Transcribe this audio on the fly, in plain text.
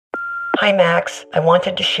Hi, Max. I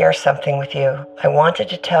wanted to share something with you. I wanted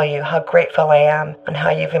to tell you how grateful I am and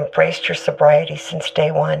how you've embraced your sobriety since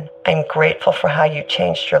day one. I'm grateful for how you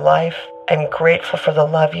changed your life. I'm grateful for the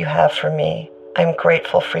love you have for me. I'm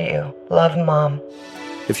grateful for you. Love, Mom.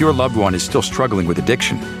 If your loved one is still struggling with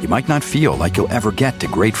addiction, you might not feel like you'll ever get to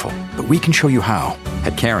grateful, but we can show you how.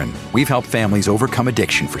 At Caron, we've helped families overcome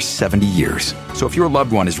addiction for 70 years. So if your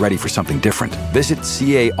loved one is ready for something different, visit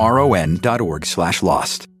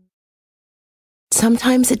caron.org/lost.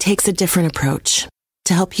 Sometimes it takes a different approach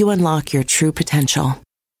to help you unlock your true potential.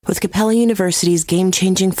 With Capella University's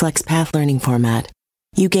game-changing FlexPath learning format,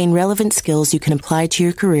 you gain relevant skills you can apply to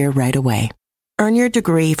your career right away. Earn your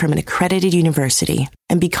degree from an accredited university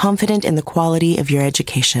and be confident in the quality of your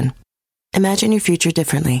education. Imagine your future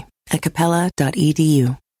differently at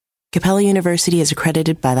capella.edu. Capella University is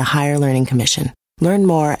accredited by the Higher Learning Commission. Learn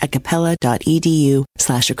more at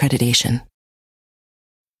capella.edu/accreditation.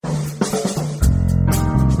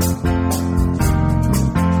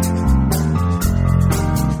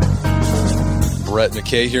 Brett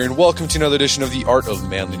McKay here, and welcome to another edition of the Art of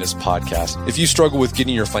Manliness podcast. If you struggle with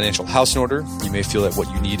getting your financial house in order, you may feel that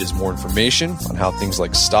what you need is more information on how things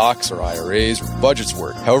like stocks or IRAs or budgets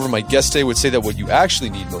work. However, my guest today would say that what you actually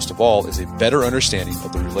need most of all is a better understanding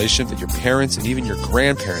of the relationship that your parents and even your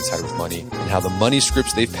grandparents had with money and how the money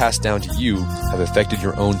scripts they've passed down to you have affected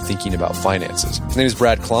your own thinking about finances. His name is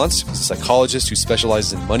Brad Klontz. He's a psychologist who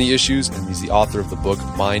specializes in money issues, and he's the author of the book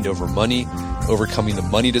Mind Over Money: Overcoming the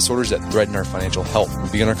Money Disorders That Threaten Our Financial Health. We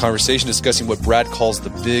begin our conversation discussing what Brad calls the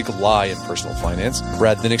big lie in personal finance.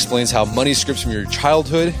 Brad then explains how money scripts from your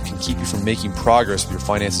childhood can keep you from making progress with your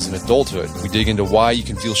finances in adulthood. We dig into why you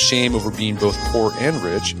can feel shame over being both poor and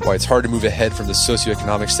rich, why it's hard to move ahead from the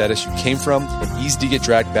socioeconomic status you came from, and easy to get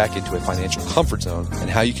dragged back into a financial comfort zone, and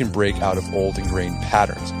how you can break out of old ingrained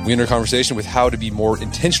patterns. We end our conversation with how to be more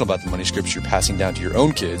intentional about the money scripts you're passing down to your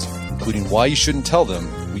own kids, including why you shouldn't tell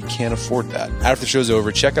them we can't afford that. After the show's over,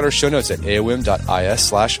 check out our show notes at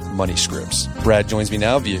aom.is/moneyscripts. Brad joins me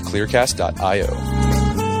now via clearcast.io.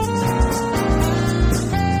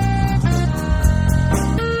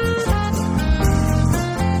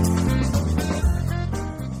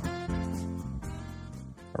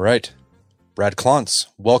 All right, Brad Klontz,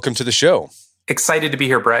 welcome to the show. Excited to be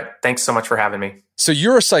here, Brett. Thanks so much for having me. So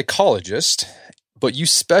you're a psychologist, but you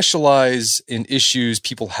specialize in issues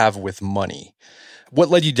people have with money. What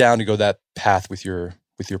led you down to go that path with your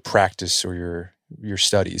practice or your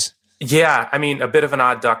studies? Yeah, I mean, a bit of an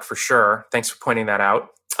odd duck for sure. Thanks for pointing that out.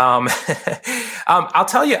 I'll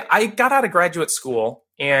tell you, I got out of graduate school,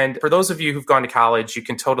 and for those of you who've gone to college, you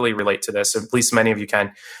can totally relate to this, at least many of you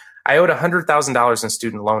can. I owed $100,000 in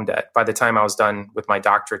student loan debt by the time I was done with my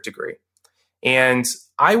doctorate degree. And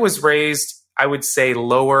I was raised, I would say,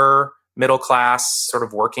 lower middle class, sort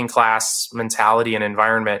of working class mentality and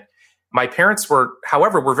environment. My parents were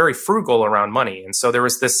very frugal around money. And so there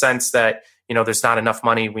was this sense that, there's not enough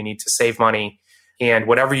money. We need to save money. And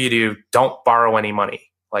whatever you do, don't borrow any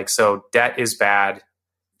money. So debt is bad.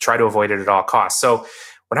 Try to avoid it at all costs. So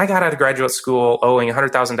when I got out of graduate school owing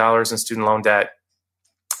 $100,000 in student loan debt,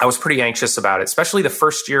 I was pretty anxious about it, especially the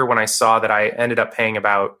first year when I saw that I ended up paying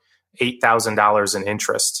about $8,000 in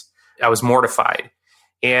interest. I was mortified.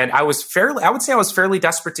 And I would say I was fairly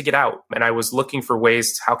desperate to get out. And I was looking for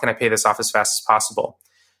ways, how can I pay this off as fast as possible?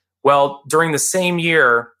 Well, during the same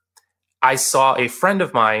year, I saw a friend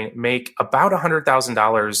of mine make about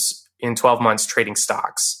 $100,000 in 12 months trading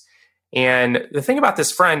stocks. And the thing about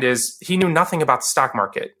this friend is he knew nothing about the stock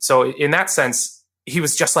market. So in that sense, he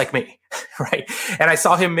was just like me, right? And I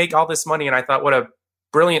saw him make all this money and I thought, what a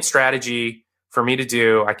brilliant strategy for me to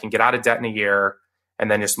do. I can get out of debt in a year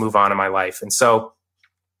and then just move on in my life. And so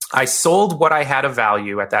I sold what I had of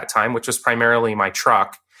value at that time, which was primarily my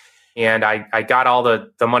truck. And I got all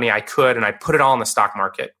the money I could and I put it all in the stock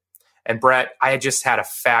market. And Brett, I had just had a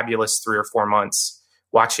fabulous 3 or 4 months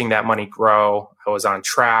watching that money grow. I was on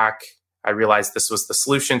track. I realized this was the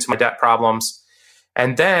solution to my debt problems.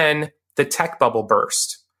 And then the tech bubble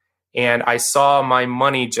burst. And I saw my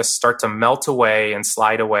money just start to melt away and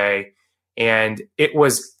slide away. And it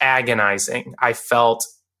was agonizing. I felt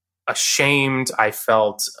ashamed. I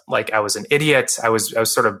felt like I was an idiot. I was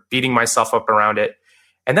sort of beating myself up around it.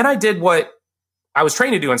 And then I did what I was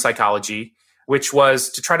trained to do in psychology, which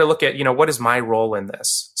was to try to look at, what is my role in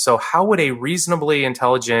this? So how would a reasonably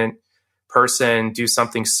intelligent person do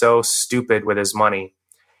something so stupid with his money?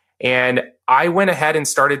 And I went ahead and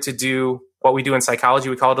started to do what we do in psychology.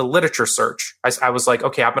 We call it a literature search. I was like,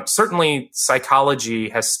 okay, certainly psychology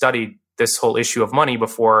has studied this whole issue of money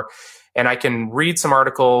before, and I can read some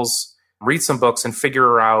articles, read some books, and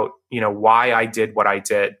figure out, why I did what I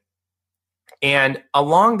did. And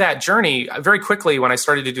along that journey, very quickly, when I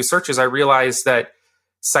started to do searches, I realized that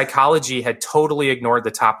psychology had totally ignored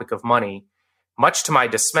the topic of money, much to my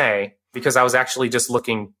dismay, because I was actually just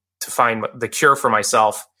looking to find the cure for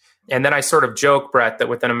myself. And then I sort of joke, Brett, that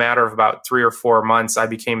within a matter of about 3 or 4 months, I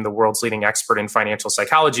became the world's leading expert in financial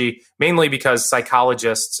psychology, mainly because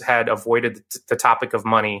psychologists had avoided the topic of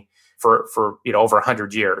money for over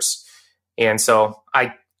 100 years. And so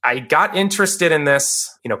I got interested in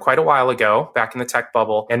this, quite a while ago, back in the tech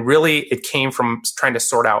bubble. And really, it came from trying to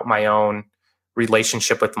sort out my own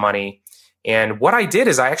relationship with money. And what I did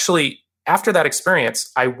is after that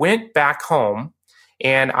experience, I went back home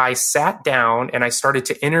and I sat down and I started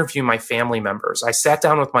to interview my family members. I sat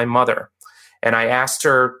down with my mother and I asked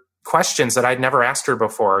her questions that I'd never asked her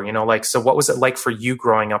before, so what was it like for you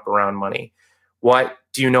growing up around money? What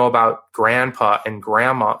do you know about grandpa and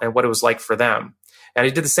grandma and what it was like for them? And I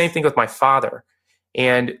did the same thing with my father.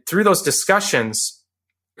 And through those discussions,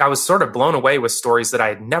 I was sort of blown away with stories that I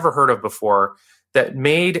had never heard of before that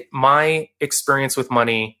made my experience with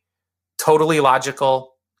money totally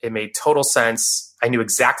logical. It made total sense. I knew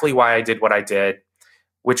exactly why I did what I did,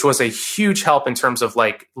 which was a huge help in terms of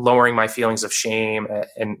lowering my feelings of shame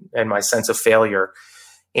and my sense of failure.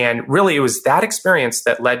 And really, it was that experience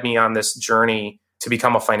that led me on this journey to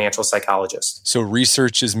become a financial psychologist. So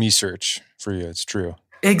research is me search for you. It's true.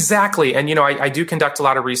 Exactly. And, I do conduct a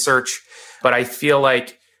lot of research, but I feel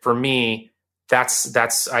like for me,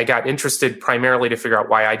 I got interested primarily to figure out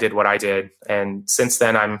why I did what I did. And since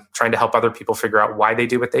then, I'm trying to help other people figure out why they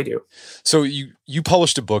do what they do. So you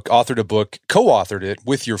published a book, authored a book, co-authored it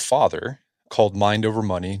with your father called Mind Over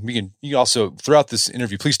Money. You also, throughout this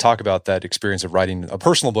interview, please talk about that experience of writing a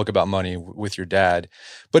personal book about money with your dad.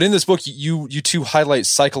 But in this book, you two highlight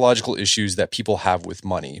psychological issues that people have with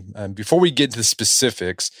money. Before we get into the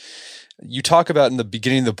specifics, you talk about in the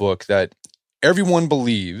beginning of the book that everyone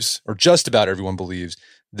believes, or just about everyone believes,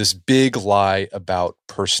 this big lie about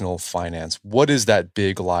personal finance. What is that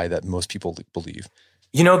big lie that most people believe?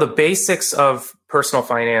 The basics of personal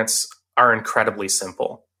finance are incredibly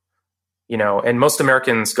simple. And most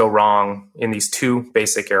Americans go wrong in these two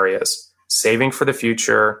basic areas: saving for the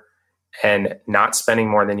future and not spending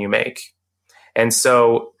more than you make. And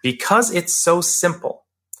so because it's so simple,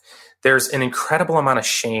 there's an incredible amount of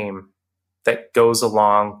shame that goes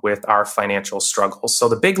along with our financial struggles. So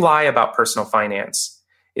the big lie about personal finance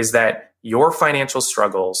is that your financial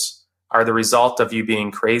struggles are the result of you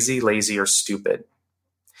being crazy, lazy, or stupid.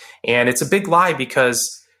 And it's a big lie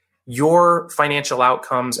because your financial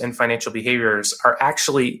outcomes and financial behaviors are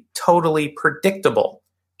actually totally predictable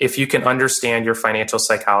if you can understand your financial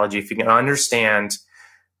psychology, if you can understand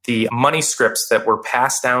the money scripts that were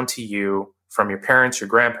passed down to you from your parents, your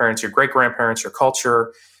grandparents, your great-grandparents, your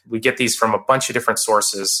culture. We get these from a bunch of different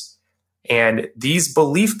sources. And these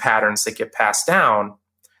belief patterns that get passed down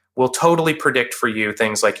will totally predict for you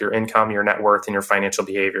things like your income, your net worth, and your financial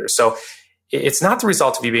behavior. So it's not the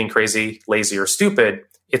result of you being crazy, lazy, or stupid.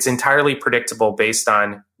 It's entirely predictable based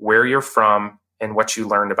on where you're from and what you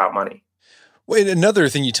learned about money. Well, another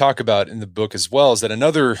thing you talk about in the book as well is that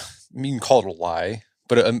you can call it a lie,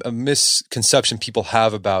 but a misconception people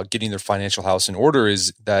have about getting their financial house in order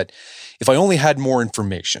is that if I only had more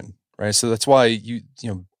information, right? So that's why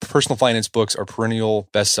personal finance books are perennial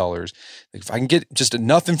bestsellers. If I can get just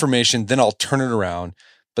enough information, then I'll turn it around.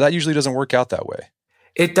 But that usually doesn't work out that way.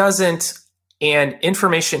 It doesn't. And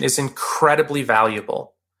information is incredibly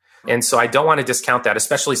valuable. And so I don't want to discount that,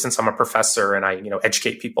 especially since I'm a professor and I,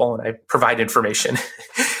 educate people and I provide information.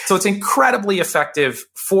 So it's incredibly effective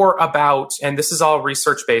for and this is all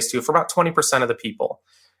research-based too, for about 20% of the people.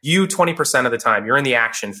 You 20% of the time, you're in the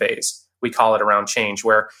action phase. We call it around change,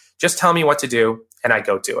 where just tell me what to do and I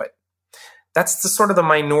go do it. That's the sort of the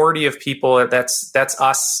minority of people. That's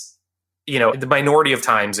us, the minority of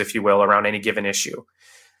times, if you will, around any given issue.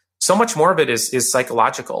 So much more of it is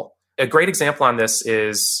psychological. A great example on this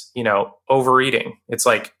is, overeating. It's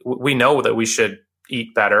like, we know that we should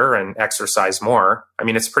eat better and exercise more. I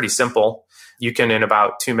mean, it's pretty simple. You can, in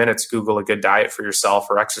about 2 minutes, Google a good diet for yourself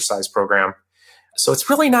or exercise program. So it's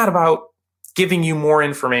really not about giving you more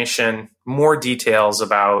information, more details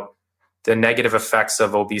about the negative effects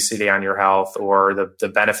of obesity on your health or the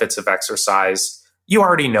benefits of exercise. You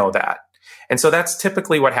already know that. And so that's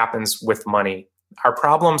typically what happens with money. Our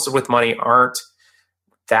problems with money aren't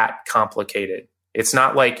that complicated. It's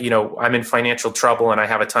not like, I'm in financial trouble and I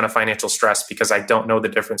have a ton of financial stress because I don't know the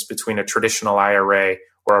difference between a traditional IRA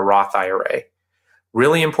or a Roth IRA.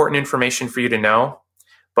 Really important information for you to know,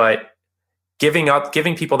 but giving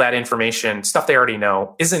people that information, stuff they already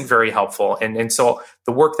know, isn't very helpful. And so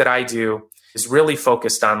the work that I do is really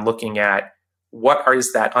focused on looking at what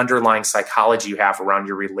is that underlying psychology you have around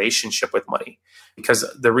your relationship with money? Because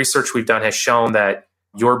the research we've done has shown that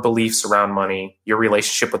your beliefs around money, your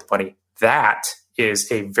relationship with money, that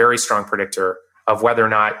is a very strong predictor of whether or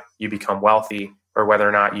not you become wealthy or whether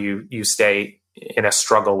or not you stay in a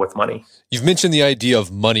struggle with money. You've mentioned the idea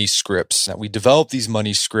of money scripts. Now, we develop these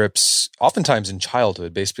money scripts oftentimes in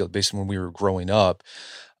childhood, based on when we were growing up.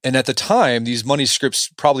 And at the time, these money scripts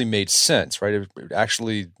probably made sense, right?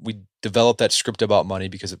 We developed that script about money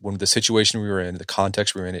because when the situation we were in, the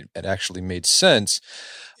context we were in, it actually made sense.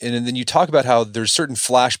 And then you talk about how there's certain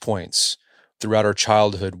flashpoints throughout our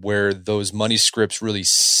childhood where those money scripts really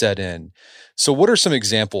set in. So what are some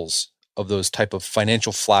examples of those type of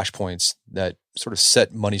financial flashpoints that sort of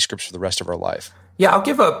set money scripts for the rest of our life? Yeah, I'll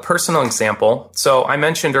give a personal example. So I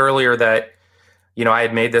mentioned earlier that, I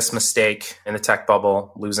had made this mistake in the tech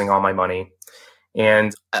bubble, losing all my money.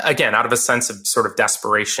 And again, out of a sense of sort of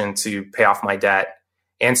desperation to pay off my debt.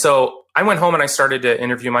 And so I went home and I started to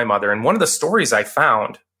interview my mother. And one of the stories I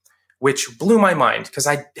found, which blew my mind because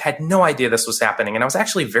I had no idea this was happening. And I was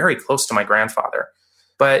actually very close to my grandfather.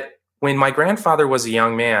 But when my grandfather was a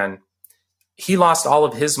young man, he lost all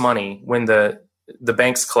of his money when the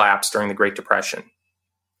banks collapsed during the Great Depression.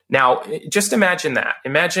 Now, just imagine that.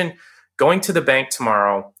 Imagine going to the bank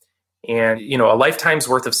tomorrow and, a lifetime's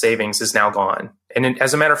worth of savings is now gone. And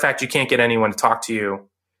as a matter of fact, you can't get anyone to talk to you.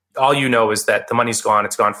 All you know is that the money's gone.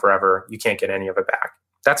 It's gone forever. You can't get any of it back.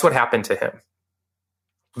 That's what happened to him.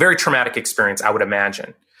 Very traumatic experience, I would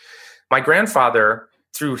imagine. My grandfather,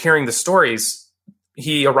 through hearing the stories,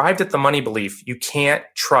 he arrived at the money belief, you can't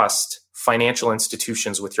trust financial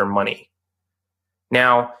institutions with your money.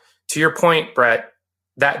 Now, to your point, Brett,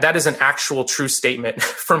 that is an actual true statement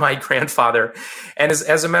for my grandfather. And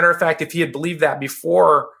as a matter of fact, if he had believed that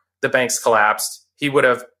before the banks collapsed, he would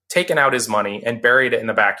have taken out his money and buried it in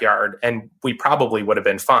the backyard, and we probably would have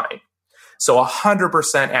been fine. So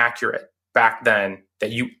 100% accurate back then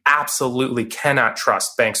that you absolutely cannot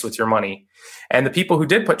trust banks with your money. And the people who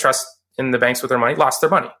did put trust in the banks with their money lost their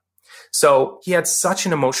money. So he had such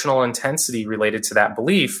an emotional intensity related to that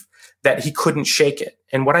belief that he couldn't shake it.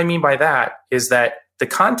 And what I mean by that is that the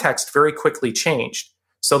context very quickly changed.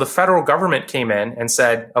 So the federal government came in and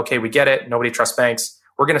said, okay, we get it. Nobody trusts banks.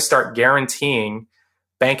 We're going to start guaranteeing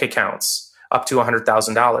bank accounts up to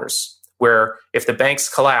 $100,000, where if the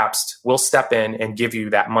banks collapsed, we'll step in and give you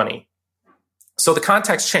that money. So the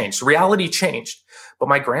context changed. Reality changed. But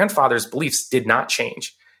my grandfather's beliefs did not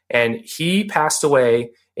change. And he passed away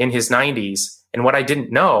in his 90s. And what I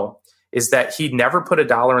didn't know is that he never put a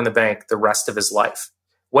dollar in the bank the rest of his life.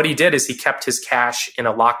 What he did is he kept his cash in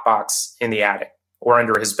a lockbox in the attic or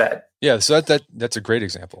under his bed. Yeah, so that's a great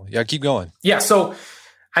example. Yeah, keep going. Yeah, so,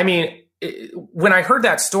 I mean, when I heard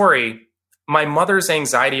that story, my mother's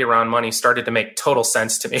anxiety around money started to make total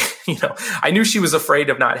sense to me. I knew she was afraid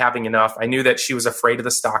of not having enough. I knew that she was afraid of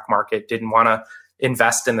the stock market, didn't want to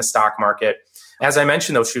invest in the stock market. As I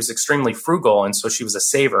mentioned, though, she was extremely frugal, and so she was a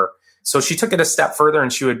saver. So she took it a step further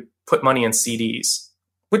and she would put money in CDs,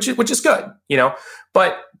 which is good,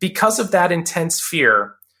 But because of that intense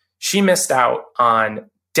fear, she missed out on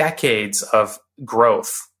decades of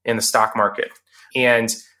growth in the stock market. And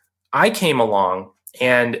I came along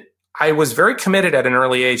and I was very committed at an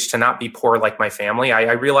early age to not be poor like my family.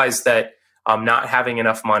 I realized that not having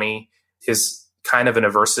enough money is kind of an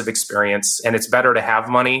aversive experience, and it's better to have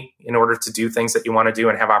money in order to do things that you want to do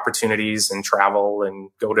and have opportunities and travel and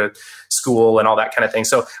go to school and all that kind of thing.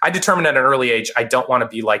 So I determined at an early age, I don't want to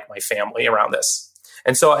be like my family around this.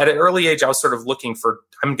 And so at an early age, I was sort of looking for,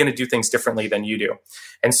 I'm going to do things differently than you do.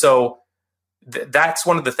 And so that's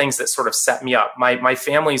one of the things that sort of set me up. My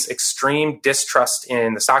family's extreme distrust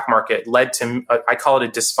in the stock market led to, I call it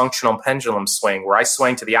a dysfunctional pendulum swing, where I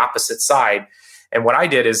swang to the opposite side. And what I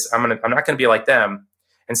did is I'm not going to be like them.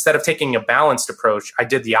 Instead of taking a balanced approach, I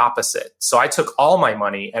did the opposite. So I took all my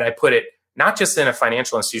money and I put it not just in a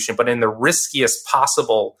financial institution, but in the riskiest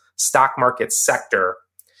possible stock market sector.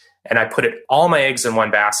 And I put all my eggs in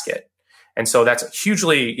one basket. And so that's a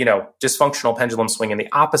hugely, dysfunctional pendulum swing in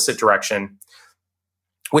the opposite direction,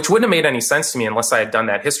 which wouldn't have made any sense to me unless I had done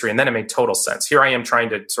that history. And then it made total sense. Here I am trying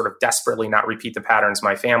to sort of desperately not repeat the patterns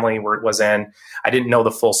my family was in. I didn't know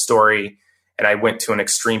the full story. And I went to an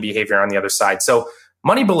extreme behavior on the other side. So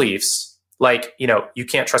money beliefs, like, you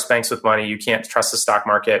can't trust banks with money. You can't trust the stock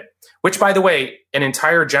market, which, by the way, an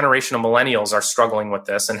entire generation of millennials are struggling with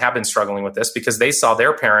this and have been struggling with this because they saw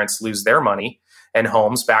their parents lose their money and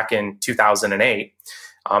homes back in 2008.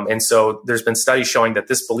 And so there's been studies showing that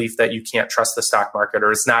this belief that you can't trust the stock market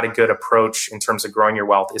or it's not a good approach in terms of growing your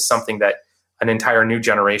wealth is something that an entire new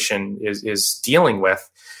generation is dealing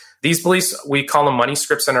with. These beliefs, we call them money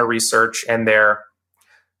scripts in our research, and they're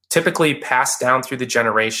typically passed down through the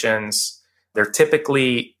generations. They're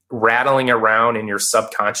typically rattling around in your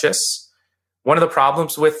subconscious. One of the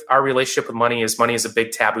problems with our relationship with money is a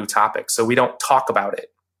big taboo topic. So we don't talk about it.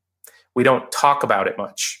 We don't talk about it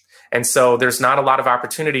much. And so there's not a lot of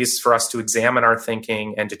opportunities for us to examine our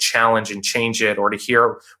thinking and to challenge and change it, or to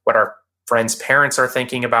hear what our friends' parents are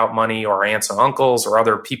thinking about money, or our aunts and uncles, or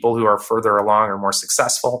other people who are further along or more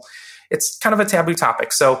successful. It's kind of a taboo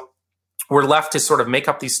topic. So we're left to sort of make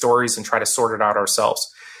up these stories and try to sort it out ourselves.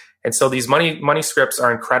 And so these money scripts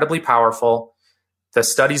are incredibly powerful. The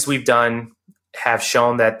studies we've done have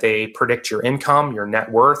shown that they predict your income, your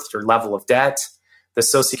net worth, your level of debt, the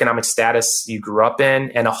socioeconomic status you grew up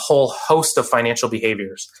in, and a whole host of financial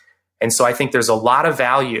behaviors. And so I think there's a lot of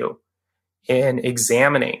value in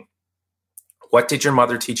examining, what did your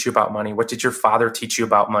mother teach you about money? What did your father teach you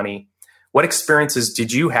about money? What experiences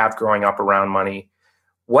did you have growing up around money?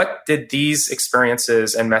 What did these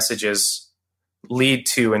experiences and messages lead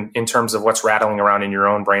to in terms of what's rattling around in your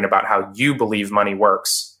own brain about how you believe money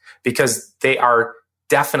works? Because they are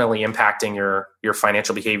definitely impacting your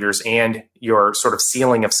financial behaviors and your sort of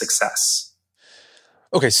ceiling of success.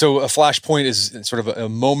 Okay, so a flashpoint is sort of a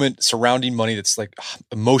moment surrounding money that's like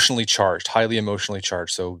emotionally charged, highly emotionally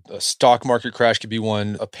charged. So a stock market crash could be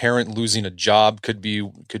one. A parent losing a job could be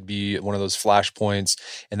one of those flashpoints,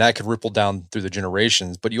 and that could ripple down through the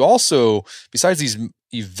generations. But you also, besides these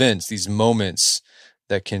events, these moments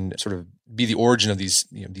that can sort of be the origin of these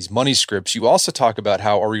money scripts, you also talk about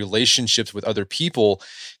how our relationships with other people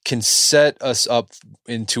can set us up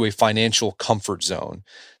into a financial comfort zone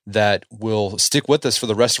that will stick with us for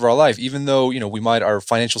the rest of our life. Even though, our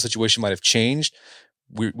financial situation might have changed,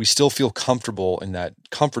 we still feel comfortable in that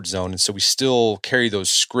comfort zone. And so we still carry those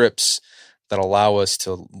scripts that allow us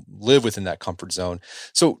to live within that comfort zone.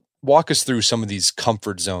 So walk us through some of these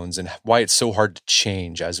comfort zones and why it's so hard to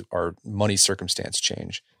change as our money circumstance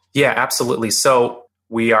change. Yeah, absolutely. So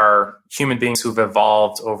we are human beings who've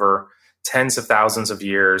evolved over tens of thousands of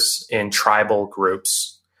years in tribal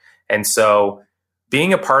groups. And so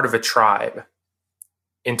being a part of a tribe,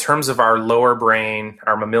 in terms of our lower brain,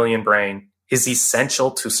 our mammalian brain, is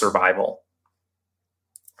essential to survival.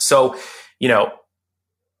 So,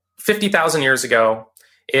 50,000 years ago,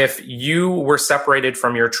 if you were separated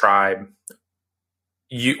from your tribe,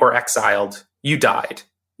 or exiled, you died.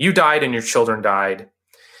 You died and your children died.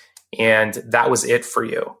 And that was it for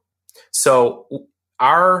you. So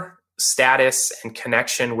our status and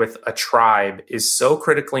connection with a tribe is so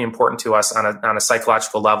critically important to us on a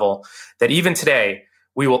psychological level that even today,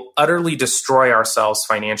 we will utterly destroy ourselves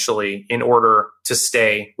financially in order to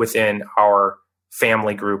stay within our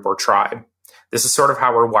family group or tribe. This is sort of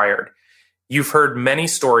how we're wired. You've heard many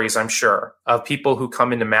stories, I'm sure, of people who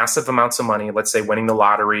come into massive amounts of money, let's say winning the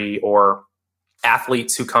lottery, or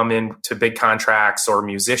athletes who come into big contracts, or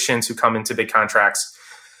musicians who come into big contracts,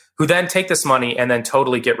 who then take this money and then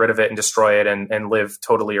totally get rid of it and destroy it and live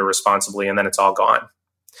totally irresponsibly, and then it's all gone.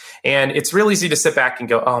 And it's real easy to sit back and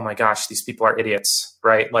go, oh my gosh, these people are idiots,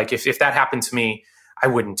 right? Like if that happened to me, I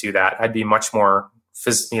wouldn't do that. I'd be much more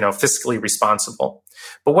fiscally responsible.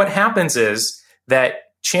 But what happens is that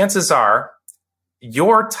chances are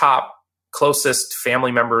your top closest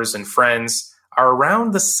family members and friends are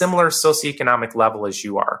around the similar socioeconomic level as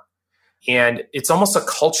you are. And it's almost a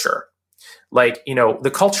culture. Like,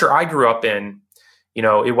 the culture I grew up in,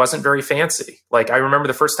 it wasn't very fancy. Like, I remember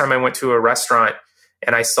the first time I went to a restaurant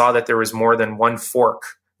and I saw that there was more than one fork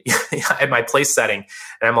at my place setting.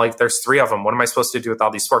 And I'm like, there's 3 of them. What am I supposed to do with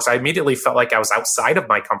all these forks? I immediately felt like I was outside of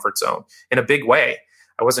my comfort zone in a big way.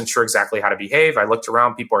 I wasn't sure exactly how to behave. I looked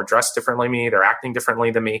around, people are dressed differently than me. They're acting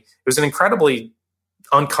differently than me. It was an incredibly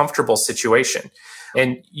uncomfortable situation.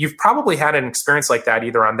 And you've probably had an experience like that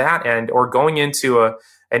either on that end or going into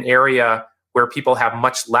an area where people have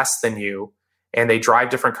much less than you and they drive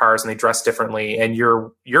different cars and they dress differently, and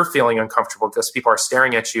you're feeling uncomfortable because people are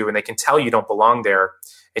staring at you and they can tell you don't belong there,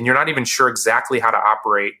 and you're not even sure exactly how to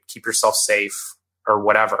operate, keep yourself safe or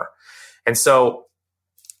whatever. And so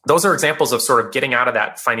those are examples of sort of getting out of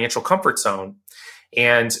that financial comfort zone.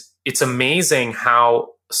 And it's amazing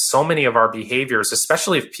how so many of our behaviors,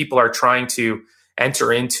 especially if people are trying to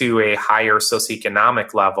enter into a higher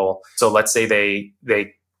socioeconomic level. So let's say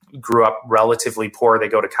they grew up relatively poor, they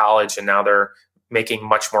go to college, and now they're making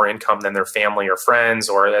much more income than their family or friends,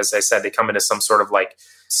 or as I said, they come into some sort of like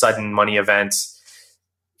sudden money event.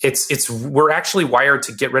 We're actually wired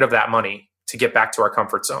to get rid of that money to get back to our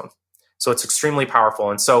comfort zone. So it's extremely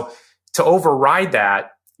powerful. And so to override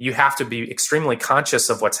that, you have to be extremely conscious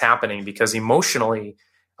of what's happening, because emotionally,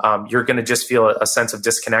 you're going to just feel a sense of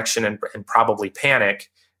disconnection and probably panic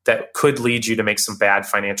that could lead you to make some bad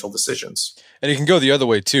financial decisions. And it can go the other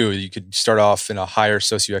way too. You could start off in a higher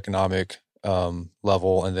socioeconomic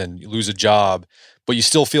level and then you lose a job, but you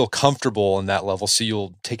still feel comfortable in that level. So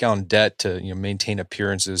you'll take on debt to maintain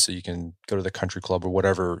appearances so you can go to the country club or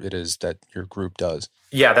whatever it is that your group does.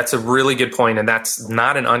 Yeah, that's a really good point. And that's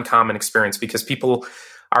not an uncommon experience because people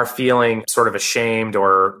are feeling sort of ashamed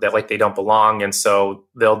or that like they don't belong. And so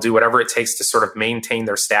they'll do whatever it takes to sort of maintain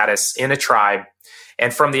their status in a tribe.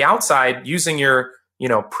 And from the outside, using your,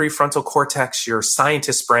 prefrontal cortex, your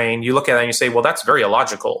scientist brain, you look at it and you say, well, that's very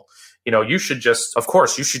illogical. You should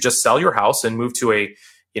just sell your house and move to a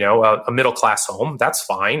middle-class home. That's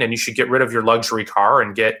fine. And you should get rid of your luxury car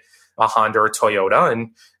and get a Honda or Toyota. And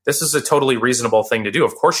this is a totally reasonable thing to do.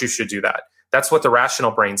 Of course you should do that. That's what the rational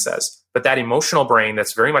brain says. But that emotional brain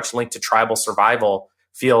that's very much linked to tribal survival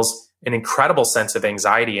feels an incredible sense of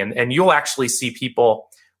anxiety. And you'll actually see people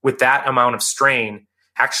with that amount of strain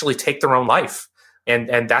actually take their own life.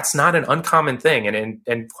 And that's not an uncommon thing.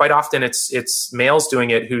 And quite often it's males doing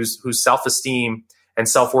it whose self-esteem and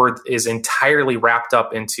self-worth is entirely wrapped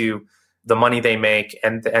up into the money they make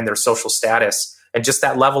and their social status. And just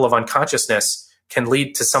that level of unconsciousness can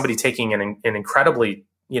lead to somebody taking an incredibly,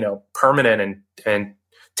 permanent and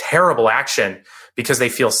terrible action because they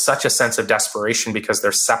feel such a sense of desperation because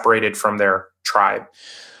they're separated from their tribe.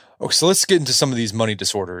 Okay, so let's get into some of these money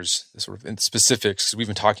disorders, sort of in specifics. We've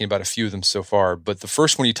been talking about a few of them so far, but the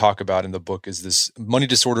first one you talk about in the book is this money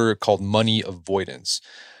disorder called money avoidance.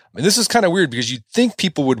 And this is kind of weird because you'd think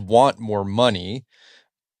people would want more money,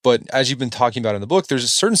 but as you've been talking about in the book,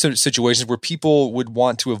 there's certain situations where people would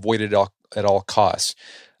want to avoid it at all costs.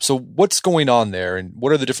 So what's going on there, and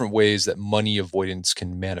what are the different ways that money avoidance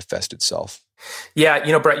can manifest itself?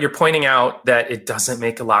 Yeah, Brett, you're pointing out that it doesn't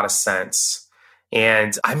make a lot of sense.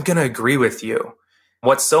 And I'm going to agree with you.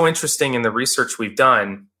 What's so interesting in the research we've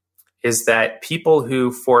done is that people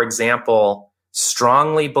who, for example,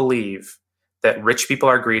 strongly believe that rich people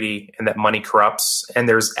are greedy and that money corrupts, and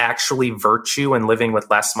there's actually virtue in living with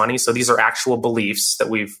less money. So these are actual beliefs that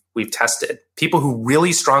we've tested. People who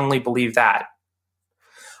really strongly believe that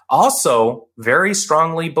also very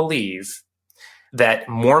strongly believe that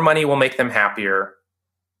more money will make them happier,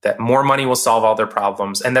 that more money will solve all their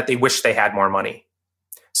problems, and that they wish they had more money.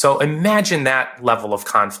 So imagine that level of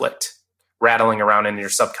conflict rattling around in your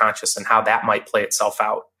subconscious and how that might play itself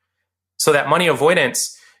out. So that money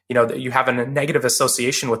avoidance, you have a negative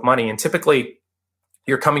association with money, and typically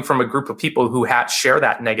you're coming from a group of people who share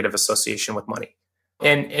that negative association with money.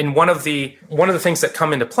 And one of the things that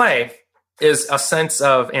come into play is a sense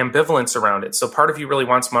of ambivalence around it. So part of you really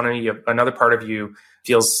wants money, another part of you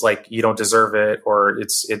feels like you don't deserve it, or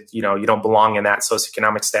you don't belong in that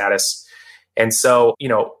socioeconomic status. And so,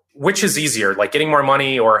 which is easier, like getting more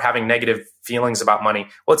money or having negative feelings about money?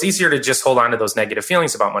 Well, it's easier to just hold on to those negative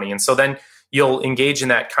feelings about money. And so then you'll engage in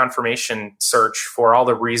that confirmation search for all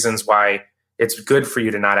the reasons why it's good for you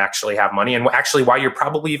to not actually have money, and actually why you're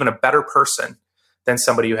probably even a better person than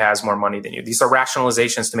somebody who has more money than you. These are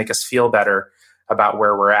rationalizations to make us feel better about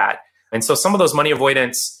where we're at. And so some of those money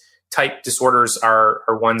avoidance type disorders are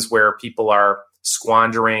ones where people are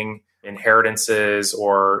squandering inheritances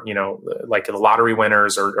or, like the lottery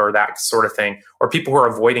winners or that sort of thing, or people who are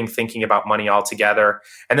avoiding thinking about money altogether.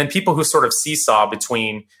 And then people who sort of seesaw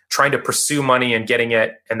between trying to pursue money and getting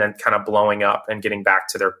it and then kind of blowing up and getting back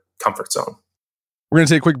to their comfort zone. We're going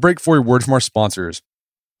to take a quick break for a word from our sponsors.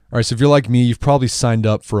 All right, so if you're like me, you've probably signed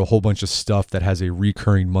up for a whole bunch of stuff that has a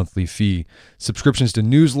recurring monthly fee. Subscriptions to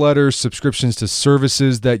newsletters, subscriptions to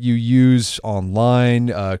services that you use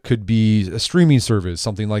online, could be a streaming service,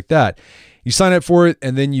 something like that. You sign up for it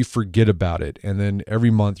and then you forget about it. And then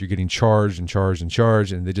every month you're getting charged, and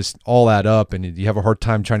they just all add up, and you have a hard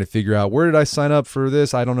time trying to figure out, where did I sign up for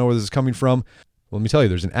this? I don't know where this is coming from. Well, let me tell you,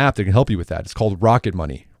 there's an app that can help you with that. It's called Rocket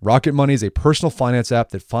Money. Rocket Money is a personal finance app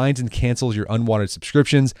that finds and cancels your unwanted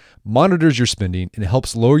subscriptions, monitors your spending, and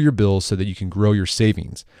helps lower your bills so that you can grow your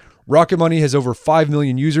savings. Rocket Money has over 5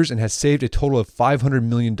 million users and has saved a total of $500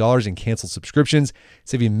 million in canceled subscriptions,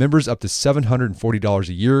 saving members up to $740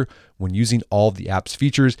 a year when using all of the app's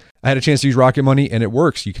features. I had a chance to use Rocket Money, and it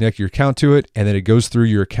works. You connect your account to it, and then it goes through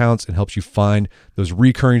your accounts and helps you find those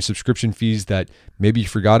recurring subscription fees that maybe you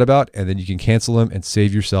forgot about, and then you can cancel them and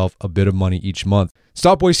save yourself a bit of money each month.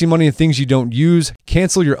 Stop wasting money on things you don't use.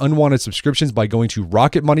 Cancel your unwanted subscriptions by going to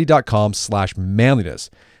rocketmoney.com/manliness.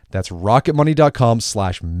 That's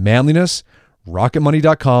rocketmoney.com/manliness,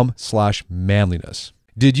 rocketmoney.com/manliness.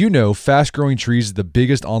 Did you know Fast Growing Trees is the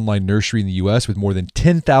biggest online nursery in the U.S. with more than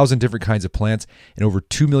 10,000 different kinds of plants and over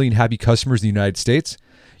 2 million happy customers in the United States?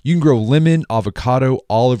 You can grow lemon, avocado,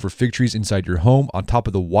 olive, or fig trees inside your home on top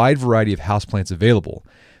of the wide variety of houseplants available.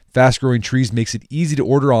 Fast Growing Trees makes it easy to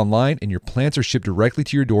order online, and your plants are shipped directly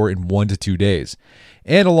to your door in 1 to 2 days.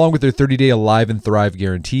 And along with their 30-day Alive and Thrive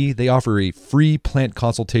guarantee, they offer a free plant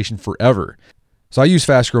consultation forever. So I use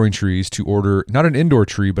Fast Growing Trees to order not an indoor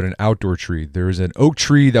tree, but an outdoor tree. There is an oak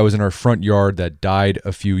tree that was in our front yard that died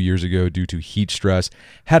a few years ago due to heat stress.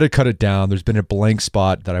 Had to cut it down. There's been a blank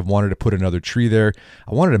spot that I wanted to put another tree there.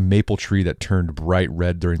 I wanted a maple tree that turned bright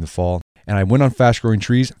red during the fall. And I went on Fast Growing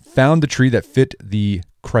Trees, found the tree that fit the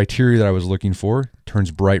criteria that I was looking for.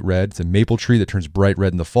 Turns bright red. It's a maple tree that turns bright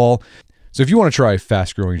red in the fall. So if you want to try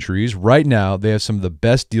Fast Growing Trees, right now they have some of the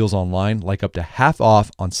best deals online, like up to half off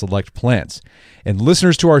on select plants. And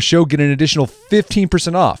listeners to our show get an additional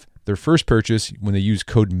 15% off their first purchase when they use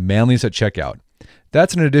code manliness at checkout.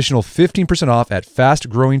 That's an additional 15% off at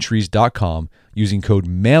fastgrowingtrees.com using code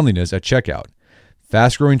manliness at checkout.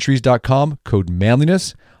 Fastgrowingtrees.com, code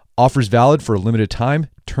manliness. Offers valid for a limited time.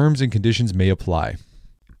 Terms and conditions may apply.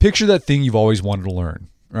 Picture that thing you've always wanted to learn.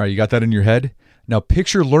 All right, you got that in your head? Now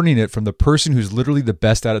picture learning it from the person who's literally the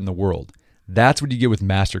best at it in the world. That's what you get with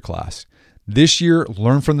Masterclass. This year,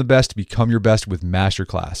 learn from the best to become your best with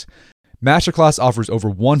Masterclass. Masterclass offers over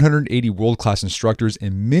 180 world-class instructors,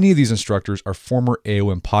 and many of these instructors are former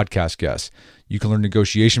AOM podcast guests. You can learn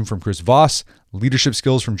negotiation from Chris Voss, leadership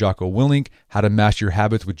skills from Jocko Willink, how to master your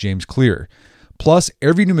habits with James Clear. Plus,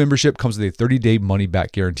 every new membership comes with a 30-day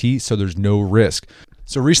money-back guarantee, so there's no risk.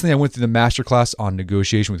 So recently I went through the masterclass on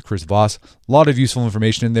negotiation with Chris Voss. A lot of useful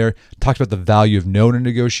information in there. Talked about the value of no in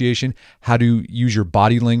negotiation, how to use your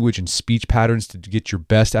body language and speech patterns to get your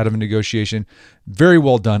best out of a negotiation. Very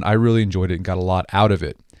well done. I really enjoyed it and got a lot out of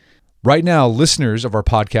it. Right now, listeners of our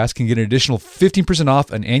podcast can get an additional 15%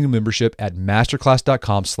 off an annual membership at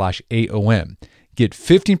masterclass.com/AOM. Get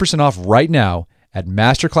 15% off right now at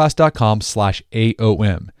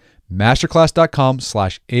masterclass.com/AOM.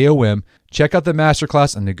 Masterclass.com/AOM. Check out the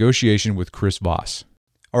masterclass on negotiation with Chris Voss.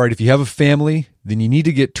 All right, if you have a family, then you need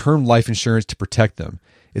to get term life insurance to protect them.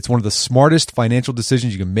 It's one of the smartest financial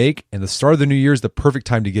decisions you can make, and the start of the new year is the perfect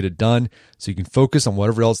time to get it done so you can focus on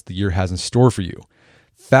whatever else the year has in store for you.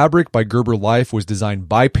 Fabric by Gerber Life was designed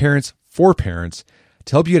by parents for parents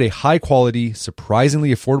to help you get a high-quality,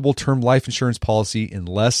 surprisingly affordable term life insurance policy in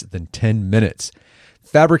less than 10 minutes.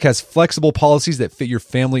 Fabric has flexible policies that fit your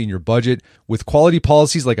family and your budget, with quality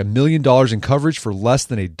policies like $1 million in coverage for less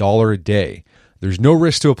than $1 a day. There's no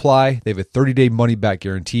risk to apply. They have a 30-day money-back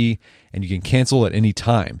guarantee, and you can cancel at any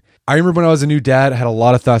time. I remember when I was a new dad, I had a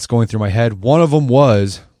lot of thoughts going through my head. One of them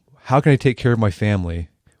was, how can I take care of my family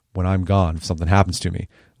when I'm gone if something happens to me?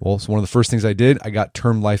 Well, so one of the first things I did, I got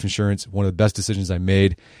term life insurance, one of the best decisions I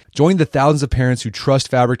made. Join the thousands of parents who trust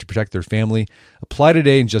Fabric to protect their family. Apply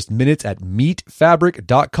today in just minutes at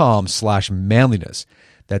meetfabric.com/manliness.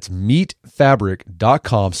 That's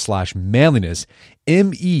meetfabric.com/manliness.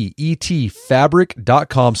 MEET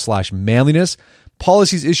fabric.com/manliness.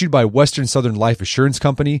 Policies issued by Western Southern Life Assurance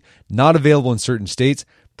Company, not available in certain states.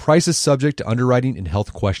 Prices subject to underwriting and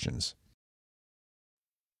health questions.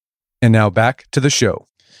 And now back to the show.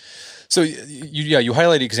 So you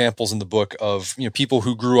highlight examples in the book of people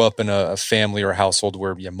who grew up in a family or a household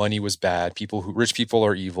where money was bad. Rich people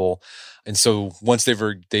are evil, and so once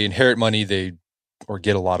they inherit money, or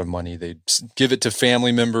get a lot of money, they give it to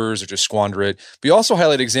family members or just squander it. But you also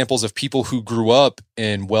highlight examples of people who grew up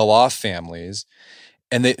in well-off families,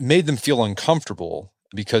 and they made them feel uncomfortable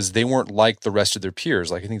because they weren't like the rest of their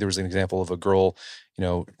peers. Like I think there was an example of a girl,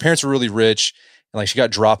 parents were really rich. And she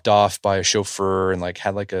got dropped off by a chauffeur and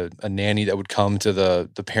had a nanny that would come to the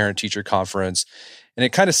parent teacher conference. And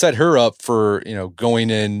it kind of set her up for, going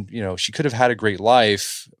in, she could have had a great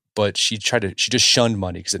life, but she just shunned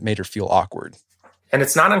money because it made her feel awkward. And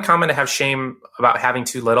it's not uncommon to have shame about having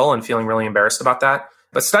too little and feeling really embarrassed about that.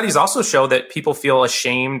 But studies also show that people feel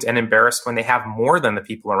ashamed and embarrassed when they have more than the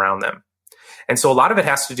people around them. And so a lot of it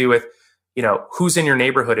has to do with, who's in your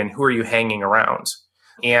neighborhood and who are you hanging around?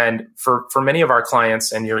 And for many of our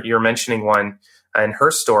clients, and you're mentioning one in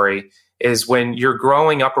her story, is when you're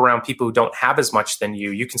growing up around people who don't have as much than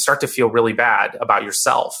you can start to feel really bad about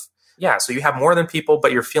yourself. Yeah, so you have more than people,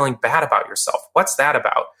 but you're feeling bad about yourself. What's that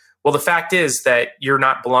about? Well, the fact is that you're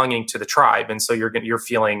not belonging to the tribe, and so you're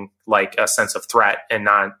feeling like a sense of threat and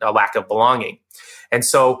not a lack of belonging. And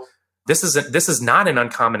so this is not an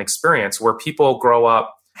uncommon experience where people grow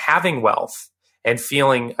up having wealth and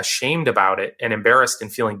feeling ashamed about it and embarrassed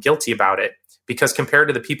and feeling guilty about it, because compared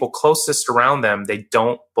to the people closest around them, they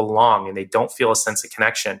don't belong and they don't feel a sense of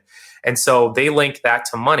connection. And so they link that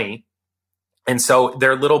to money. And so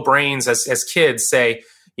their little brains as kids say,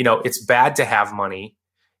 it's bad to have money.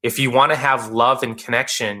 if you want to have love and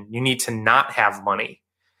connection, you need to not have money.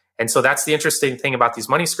 And so that's the interesting thing about these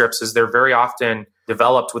money scripts is they're very often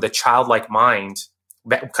developed with a childlike mind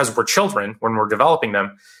because we're children when we're developing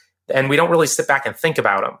them. And we don't really sit back and think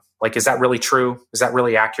about them. Like, is that really true? Is that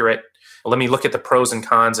really accurate? Well, let me look at the pros and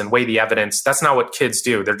cons and weigh the evidence. That's not what kids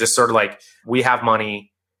do. They're just sort of like, we have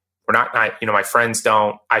money. We're not, my friends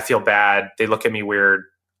don't. I feel bad. They look at me weird.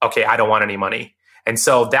 Okay, I don't want any money. And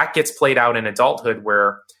so that gets played out in adulthood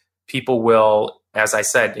where people will, as I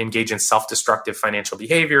said, engage in self-destructive financial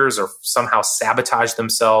behaviors or somehow sabotage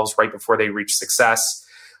themselves right before they reach success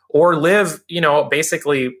or live,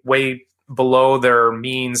 basically way below their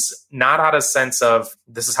means, not out of sense of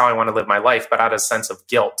this is how I want to live my life, but out of sense of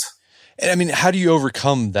guilt. And I mean, how do you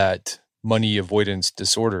overcome that money avoidance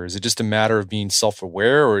disorder? Is it just a matter of being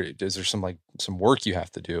self-aware, or is there some work you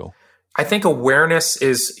have to do? I think awareness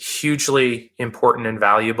is hugely important and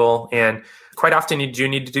valuable. And quite often you do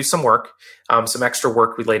need to do some work, some extra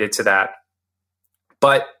work related to that.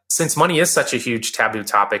 But since money is such a huge taboo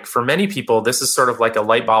topic, for many people, this is sort of like a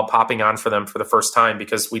light bulb popping on for them for the first time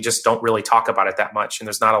because we just don't really talk about it that much. And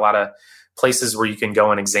there's not a lot of places where you can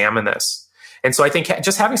go and examine this. And so I think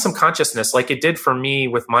just having some consciousness, like it did for me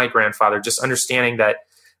with my grandfather, just understanding that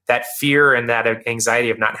fear and that anxiety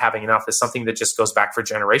of not having enough is something that just goes back for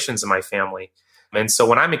generations in my family. And so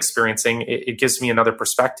when I'm experiencing, it gives me another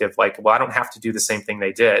perspective, like, well, I don't have to do the same thing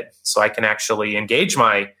they did. So I can actually engage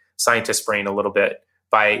my scientist brain a little bit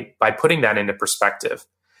by putting that into perspective.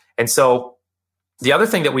 And so the other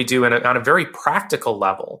thing that we do on a very practical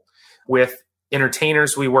level with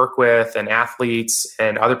entertainers we work with and athletes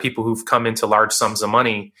and other people who've come into large sums of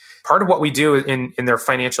money, part of what we do in their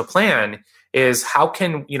financial plan is how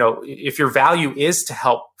can, if your value is to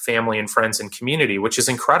help family and friends and community, which is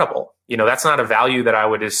incredible, that's not a value that I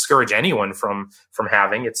would discourage anyone from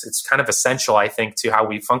having. It's kind of essential, I think, to how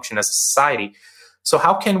we function as a society. So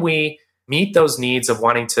how can we meet those needs of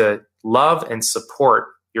wanting to love and support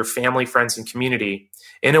your family, friends, and community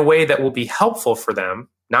in a way that will be helpful for them,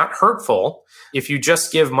 not hurtful? If you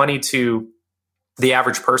just give money to the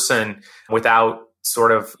average person without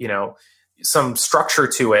sort of, some structure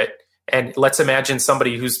to it, and let's imagine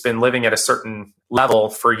somebody who's been living at a certain level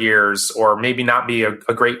for years, or maybe not be a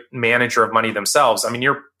great manager of money themselves. I mean,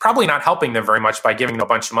 you're probably not helping them very much by giving them a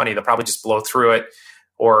bunch of money. They'll probably just blow through it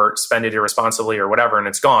or spend it irresponsibly or whatever, and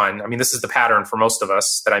it's gone. I mean, this is the pattern for most of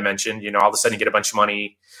us that I mentioned. All of a sudden you get a bunch of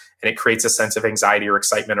money and it creates a sense of anxiety or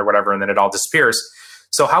excitement or whatever, and then it all disappears.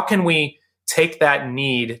 So how can we take that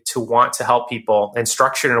need to want to help people and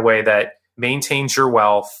structure it in a way that maintains your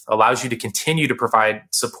wealth, allows you to continue to provide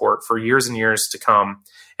support for years and years to come,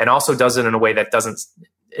 and also does it in a way that doesn't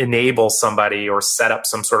enable somebody or set up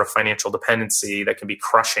some sort of financial dependency that can be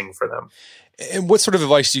crushing for them? And what sort of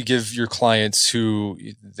advice do you give your clients who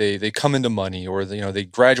they come into money, or they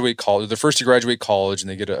graduate college, they're first to graduate college and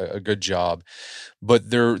they get a good job, but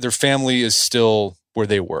their family is still where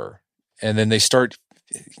they were, and then they start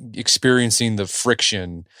experiencing the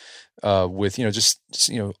friction with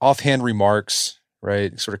offhand remarks,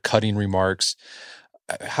 right? Sort of cutting remarks.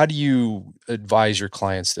 How do you advise your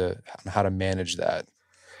clients how to manage that?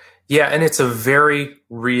 Yeah, and it's a very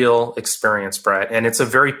real experience, Brett, and it's a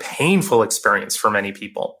very painful experience for many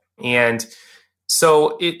people. And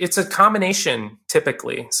so it's a combination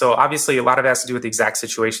typically. So obviously a lot of it has to do with the exact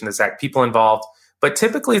situation, the exact people involved, but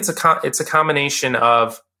typically it's a combination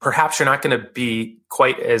of perhaps you're not going to be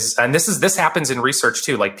quite as, and this happens in research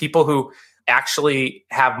too, like people who actually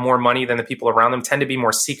have more money than the people around them tend to be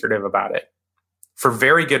more secretive about it for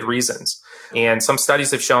very good reasons. And some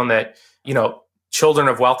studies have shown that, children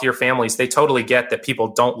of wealthier families, they totally get that people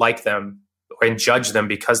don't like them and judge them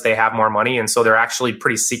because they have more money. And so they're actually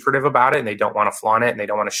pretty secretive about it, and they don't want to flaunt it, and they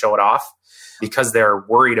don't want to show it off because they're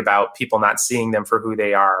worried about people not seeing them for who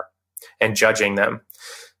they are and judging them.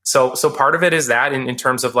 So part of it is that in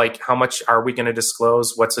terms of like, how much are we going to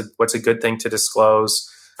disclose? What's a good thing to disclose?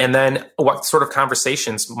 And then what sort of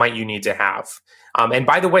conversations might you need to have? And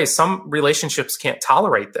by the way, some relationships can't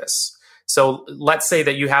tolerate this. So let's say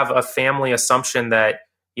that you have a family assumption that,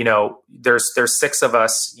 there's 6 of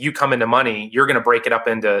us, you come into money, you're going to break it up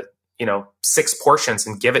into, 6 portions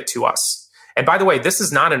and give it to us. And by the way, this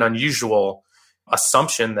is not an unusual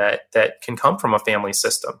assumption that can come from a family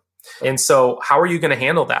system. And so how are you going to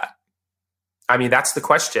handle that? I mean, that's the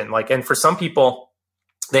question. And for some people,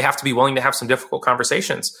 they have to be willing to have some difficult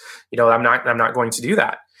conversations. I'm not going to do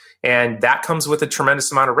that. And that comes with a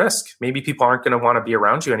tremendous amount of risk. Maybe people aren't going to want to be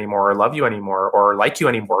around you anymore, or love you anymore, or like you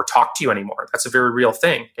anymore, or talk to you anymore. That's a very real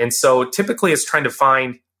thing. And so typically it's trying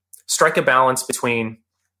to strike a balance between,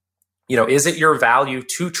 Is it your value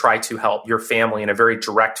to try to help your family in a very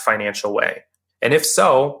direct financial way? And if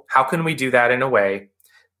so, how can we do that in a way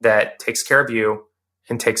that takes care of you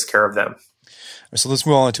and takes care of them? So let's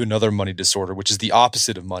move on to another money disorder, which is the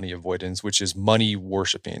opposite of money avoidance, which is money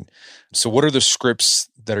worshiping. So what are the scripts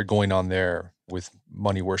that are going on there with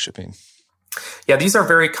money worshiping? Yeah, these are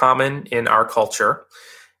very common in our culture.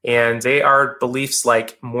 And they are beliefs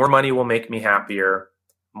like more money will make me happier.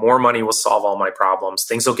 More money will solve all my problems.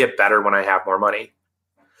 Things will get better when I have more money.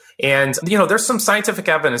 And, there's some scientific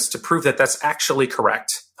evidence to prove that that's actually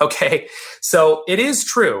correct. Okay. So it is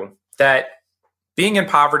true that being in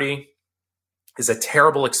poverty is a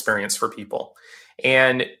terrible experience for people,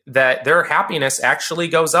 and that their happiness actually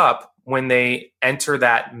goes up when they enter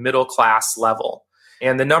that middle class level.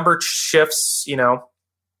 And the number shifts,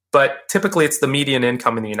 but typically it's the median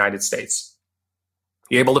income in the United States.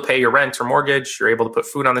 You're able to pay your rent or mortgage, you're able to put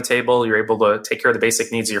food on the table, you're able to take care of the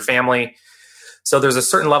basic needs of your family. So there's a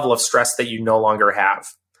certain level of stress that you no longer have.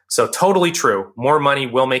 So totally true. More money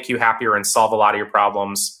will make you happier and solve a lot of your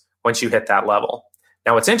problems once you hit that level.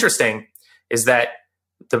 Now, what's interesting is that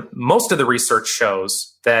most of the research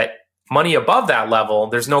shows that money above that level,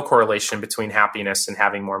 there's no correlation between happiness and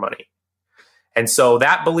having more money. And so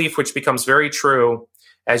that belief, which becomes very true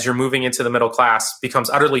as you're moving into the middle class, becomes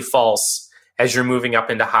utterly false as you're moving up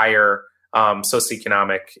into higher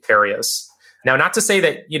socioeconomic areas. Now, not to say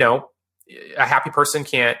that, a happy person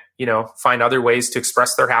can't, find other ways to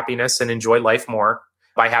express their happiness and enjoy life more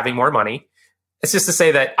by having more money. It's just to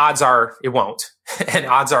say that odds are it won't, and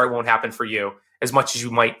odds are it won't happen for you as much as you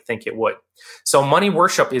might think it would. So money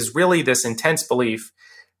worship is really this intense belief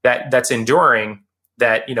that's enduring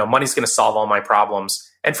that, money's going to solve all my problems.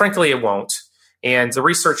 And frankly, it won't. And the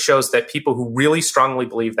research shows that people who really strongly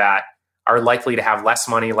believe that are likely to have less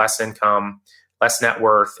money, less income, less net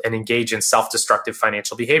worth, and engage in self-destructive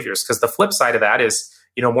financial behaviors. Because the flip side of that is,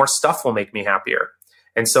 more stuff will make me happier.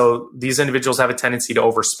 And so these individuals have a tendency to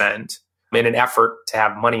overspend in an effort to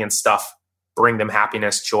have money and stuff bring them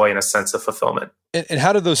happiness, joy, and a sense of fulfillment. And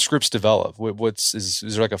how do those scripts develop? Is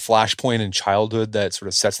there like a flashpoint in childhood that sort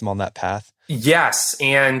of sets them on that path? Yes.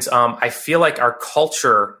 And I feel like our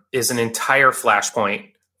culture is an entire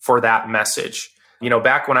flashpoint for that message.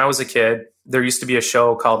 Back when I was a kid, there used to be a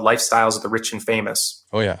show called Lifestyles of the Rich and Famous.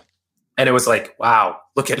 Oh, yeah. And it was like, wow,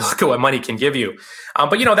 look at what money can give you.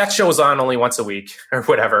 But that show was on only once a week or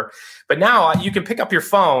whatever. But now you can pick up your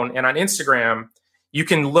phone, and on Instagram, you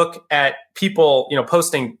can look at people,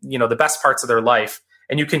 posting, the best parts of their life,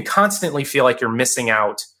 and you can constantly feel like you're missing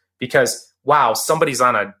out because, wow, somebody's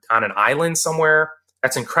on an island somewhere.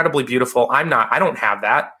 That's incredibly beautiful. I don't have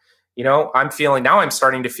that. I'm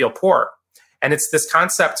starting to feel poor. And it's this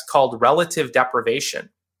concept called relative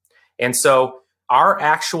deprivation. And so our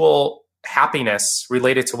actual happiness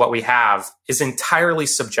related to what we have is entirely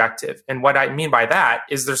subjective. And what I mean by that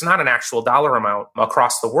is there's not an actual dollar amount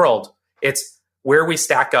across the world. It's where we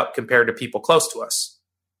stack up compared to people close to us.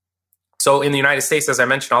 So in the United States, as I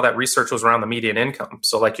mentioned, all that research was around the median income.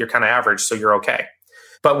 So like you're kind of average, so you're okay.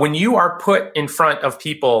 But when you are put in front of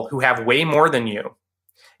people who have way more than you,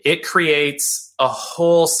 it creates a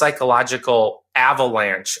whole psychological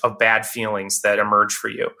avalanche of bad feelings that emerge for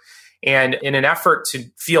you. And in an effort to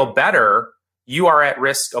feel better, you are at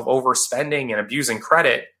risk of overspending and abusing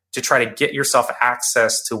credit to try to get yourself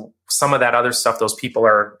access to some of that other stuff those people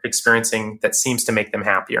are experiencing that seems to make them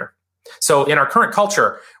happier. So in our current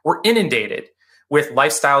culture, we're inundated with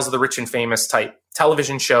lifestyles of the rich and famous type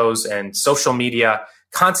television shows and social media,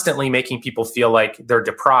 constantly making people feel like they're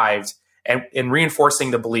deprived and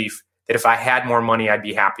reinforcing the belief that if I had more money, I'd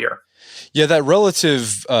be happier. Yeah, that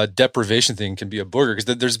relative deprivation thing can be a booger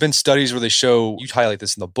because there's been studies where they show, you highlight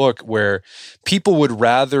this in the book, where people would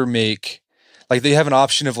rather make, like they have an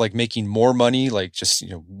option of like making more money, like just,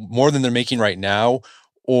 more than they're making right now,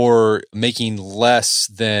 or making less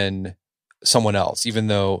than someone else, even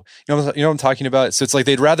though, what I'm talking about? So it's like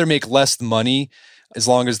they'd rather make less money as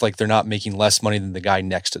long as like they're not making less money than the guy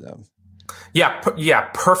next to them. Yeah.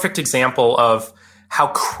 Perfect example of how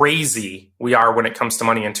crazy we are when it comes to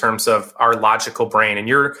money in terms of our logical brain. And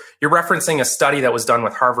you're referencing a study that was done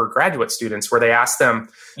with Harvard graduate students where they asked them,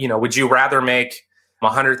 would you rather make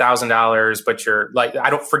 $100,000, but you're like, I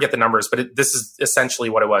don't forget the numbers, but this is essentially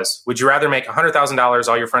what it was. Would you rather make $100,000,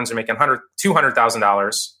 all your friends are making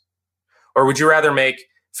 $200,000? Or would you rather make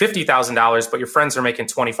 $50,000, but your friends are making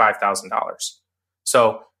 $25,000?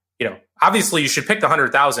 So, obviously you should pick the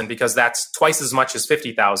 100,000 because that's twice as much as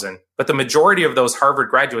 50,000. But the majority of those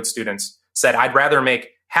Harvard graduate students said, I'd rather make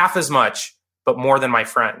half as much, but more than my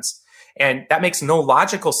friends. And that makes no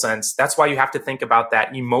logical sense. That's why you have to think about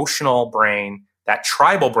that emotional brain, that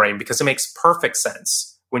tribal brain, because it makes perfect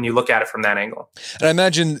sense when you look at it from that angle. And I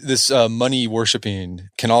imagine this money worshiping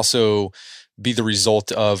can also be the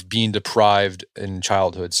result of being deprived in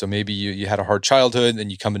childhood. So maybe you had a hard childhood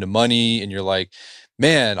and you come into money and you're like,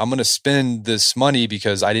 man, I'm going to spend this money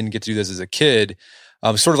because I didn't get to do this as a kid.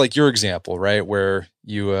 Sort of like your example, right? Where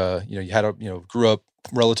you grew up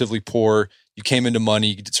relatively poor, you came into money,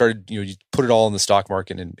 you started, you put it all in the stock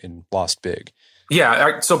market and lost big.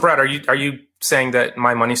 Yeah. So Brad, are you saying that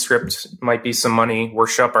my money script might be some money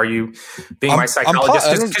worship? Are you being my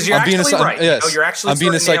psychologist? Because you're actually right. Yes. You're actually I'm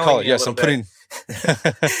being a psychologist. Yes, I'm putting.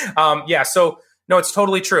 Yeah. So no, it's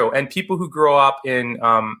totally true. And people who grow up in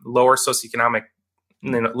lower socioeconomic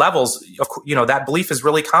levels, that belief is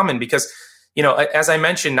really common because, as I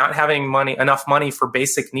mentioned, not having enough money for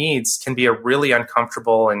basic needs can be a really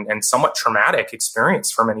uncomfortable and somewhat traumatic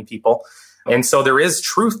experience for many people. And so there is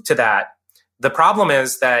truth to that. The problem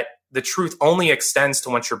is that the truth only extends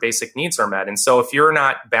to once your basic needs are met. And so if you're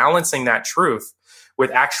not balancing that truth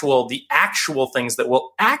with the actual things that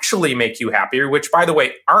will actually make you happier, which, by the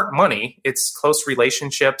way, aren't money, it's close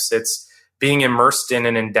relationships, it's being immersed in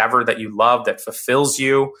an endeavor that you love, that fulfills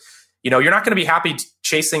you. You're not going to be happy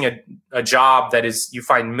chasing a job that you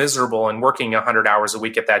find miserable and working 100 hours a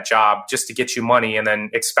week at that job just to get you money and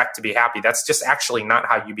then expect to be happy. That's just actually not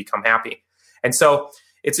how you become happy. And so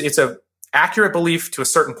it's a accurate belief to a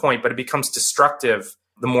certain point, but it becomes destructive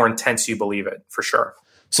the more intense you believe it, for sure.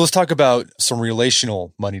 So let's talk about some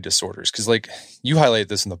relational money disorders, because like you highlight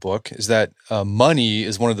this in the book, is that money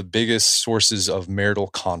is one of the biggest sources of marital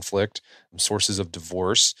conflict, sources of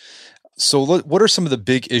divorce. So what are some of the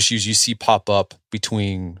big issues you see pop up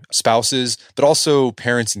between spouses, but also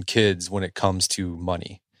parents and kids when it comes to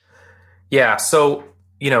money? Yeah. So,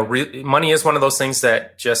 money is one of those things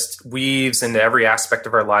that just weaves into every aspect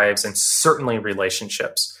of our lives, and certainly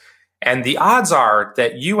relationships. And the odds are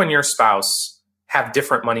that you and your spouse have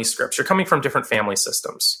different money scripts. You're coming from different family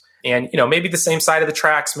systems. And, maybe the same side of the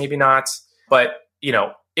tracks, maybe not. But,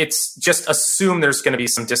 it's just assume there's going to be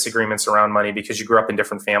some disagreements around money because you grew up in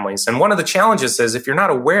different families. And one of the challenges is if you're not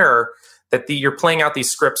aware that you're playing out these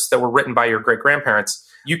scripts that were written by your great-grandparents,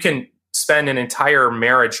 you can spend an entire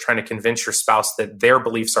marriage trying to convince your spouse that their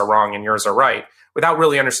beliefs are wrong and yours are right, without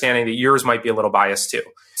really understanding that yours might be a little biased too.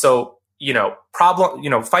 So,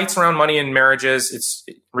 fights around money in marriages, it's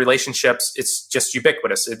relationships, it's just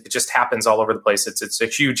ubiquitous. It just happens all over the place. It's a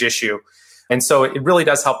huge issue. And so it really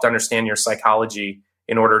does help to understand your psychology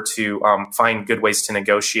in order to find good ways to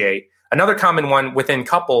negotiate. Another common one within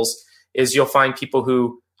couples is you'll find people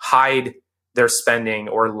who hide their spending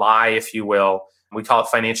or lie, if you will. We call it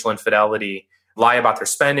financial infidelity. Lie about their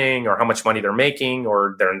spending or how much money they're making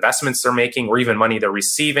or their investments they're making or even money they're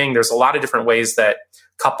receiving. There's a lot of different ways that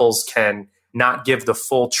couples can not give the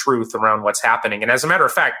full truth around what's happening. And as a matter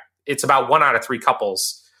of fact, it's about 1 out of 3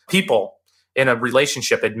 people in a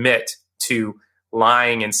relationship admit to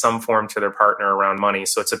lying in some form to their partner around money.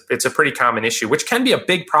 So it's a pretty common issue, which can be a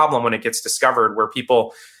big problem when it gets discovered, where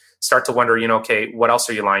people start to wonder, okay, what else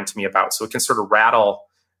are you lying to me about? So it can sort of rattle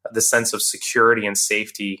the sense of security and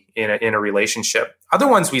safety in a relationship. Other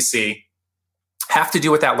ones we see have to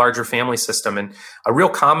do with that larger family system. And a real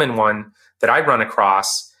common one that I run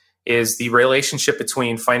across is the relationship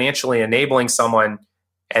between financially enabling someone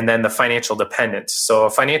and then the financial dependent. So a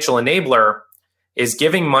financial enabler is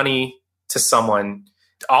giving money to someone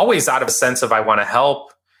always out of a sense of I want to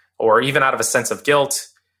help, or even out of a sense of guilt.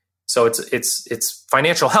 So it's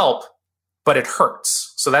financial help, but it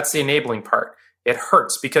hurts. So that's the enabling part. It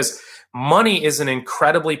hurts because money is an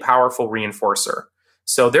incredibly powerful reinforcer.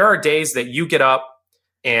 So there are days that you get up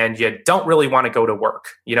and you don't really want to go to work.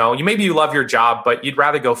 Maybe you love your job, but you'd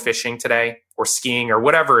rather go fishing today or skiing or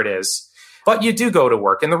whatever it is. But you do go to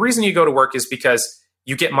work. And the reason you go to work is because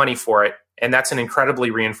you get money for it. And that's an incredibly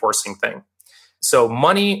reinforcing thing. So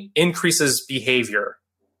money increases behavior.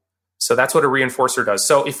 So that's what a reinforcer does.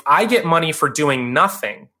 So if I get money for doing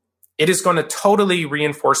nothing, it is going to totally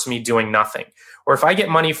reinforce me doing nothing. Or if I get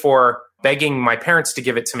money for begging my parents to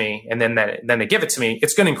give it to me, and then they give it to me,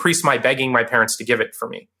 it's going to increase my begging my parents to give it for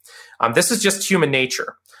me. This is just human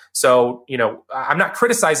nature. So, I'm not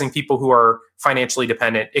criticizing people who are financially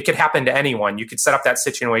dependent. It could happen to anyone. You could set up that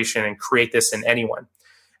situation and create this in anyone.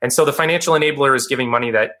 And so the financial enabler is giving money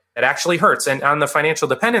that actually hurts. And on the financial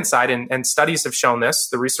dependent side, and studies have shown this,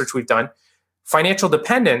 the research we've done, financial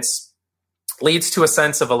dependence leads to a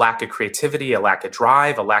sense of a lack of creativity, a lack of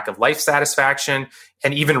drive, a lack of life satisfaction,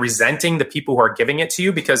 and even resenting the people who are giving it to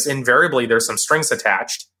you, because invariably there's some strings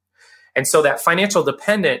attached. And so that financial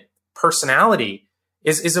dependent personality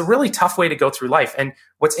is a really tough way to go through life. And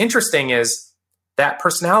what's interesting is that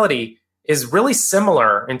personality is really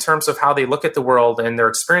similar in terms of how they look at the world and their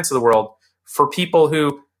experience of the world for people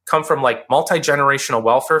who come from like multi-generational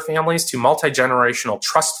welfare families to multi-generational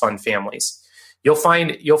trust fund families. You'll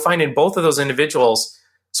find in both of those individuals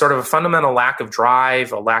sort of a fundamental lack of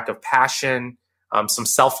drive, a lack of passion, some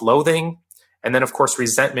self-loathing, and then of course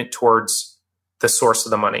resentment towards the source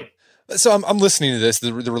of the money. So I'm listening to this,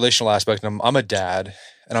 the relational aspect, and I'm a dad,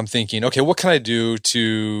 and I'm thinking, okay, what can I do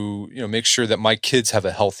to make sure that my kids have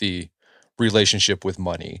a healthy relationship with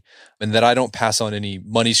money, and that I don't pass on any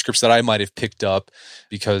money scripts that I might have picked up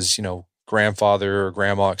because grandfather or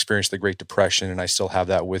grandma experienced the Great Depression, and I still have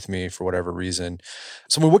that with me for whatever reason.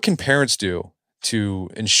 So what can parents do to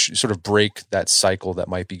sort of break that cycle that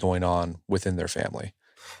might be going on within their family?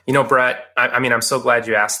 Brett, I'm so glad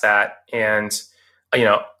you asked that. And,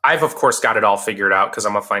 I've of course got it all figured out because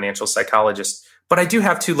I'm a financial psychologist, but I do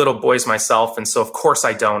have 2 little boys myself. And so of course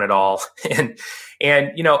I don't at all. And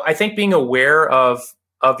I think being aware of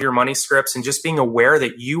your money scripts and just being aware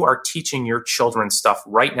that you are teaching your children stuff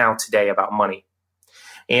right now today about money.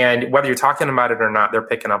 And whether you're talking about it or not, they're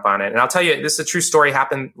picking up on it. And I'll tell you, this is a true story,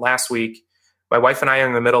 happened last week. My wife and I are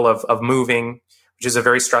in the middle of moving, which is a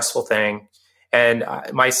very stressful thing. And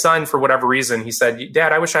my son, for whatever reason, he said,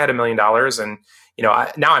 "Dad, I wish I had $1 million." And,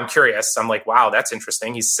 now I'm curious. I'm like, wow, that's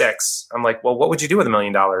interesting. He's 6. I'm like, well, what would you do with $1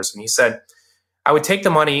 million? And he said, I would take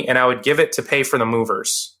the money and I would give it to pay for the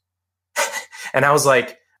movers. And I was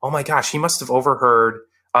like, oh my gosh, he must have overheard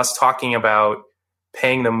us talking about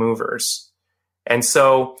paying the movers. And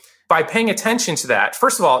so by paying attention to that,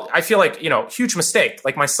 first of all, I feel like, huge mistake.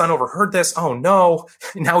 Like my son overheard this. Oh no,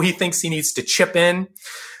 now he thinks he needs to chip in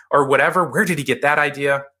or whatever. Where did he get that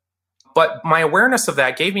idea? But my awareness of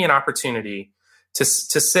that gave me an opportunity to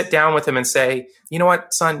sit down with him and say, you know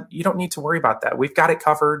what, son, you don't need to worry about that. We've got it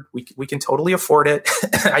covered. We can totally afford it.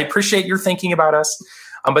 I appreciate your thinking about us,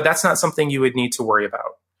 but that's not something you would need to worry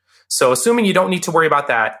about. So assuming you don't need to worry about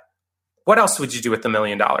that, what else would you do with the $1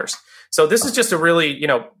 million? So this is just a really,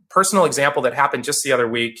 personal example that happened just the other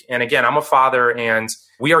week. And again, I'm a father and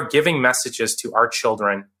we are giving messages to our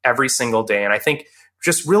children every single day. And I think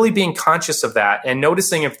just really being conscious of that and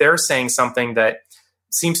noticing if they're saying something that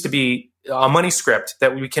seems to be a money script,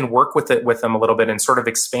 that we can work with them a little bit and sort of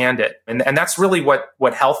expand it. And that's really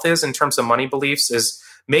what health is in terms of money beliefs, is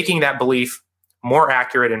making that belief more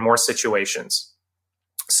accurate in more situations.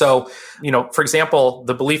 So, for example,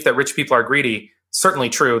 the belief that rich people are greedy, certainly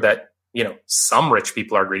true that, some rich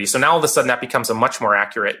people are greedy. So now all of a sudden that becomes a much more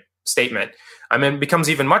accurate statement. It becomes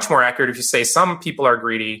even much more accurate if you say some people are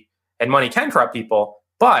greedy and money can corrupt people,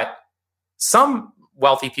 but some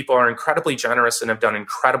wealthy people are incredibly generous and have done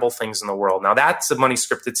incredible things in the world. Now that's a money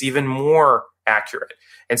script that's even more accurate.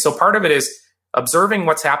 And so part of it is observing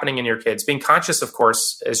what's happening in your kids, being conscious, of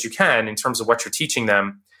course, as you can in terms of what you're teaching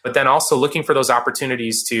them, but then also looking for those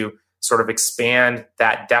opportunities to sort of expand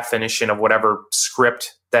that definition of whatever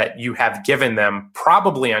script that you have given them,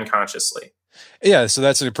 probably unconsciously. Yeah, so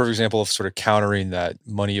that's a perfect example of sort of countering that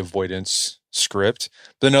money avoidance script.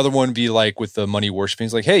 But another one would be like with the money worshiping.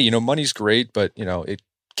 It's like, hey, money's great, but it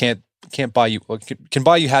can't buy you, can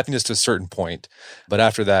buy you happiness to a certain point, but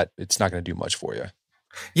after that, it's not going to do much for you.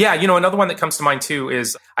 Yeah, another one that comes to mind too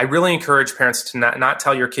is I really encourage parents to not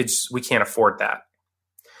tell your kids we can't afford that.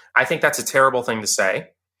 I think that's a terrible thing to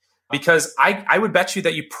say, because I would bet you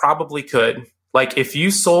that you probably could. Like if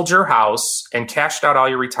you sold your house and cashed out all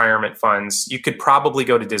your retirement funds, you could probably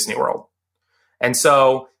go to Disney World. And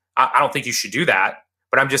so I don't think you should do that,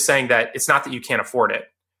 but I'm just saying that it's not that you can't afford it.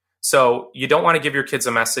 So you don't want to give your kids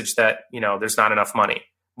a message that, there's not enough money.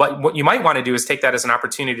 But what you might want to do is take that as an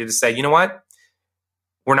opportunity to say, you know what?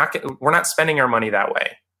 We're not spending our money that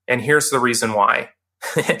way. And here's the reason why.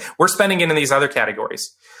 We're spending it in these other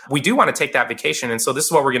categories. We do want to take that vacation. And so this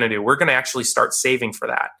is what we're going to do. We're going to actually start saving for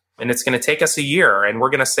that. And it's going to take us a year, and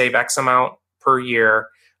we're going to save X amount per year,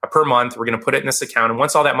 per month. We're going to put it in this account. And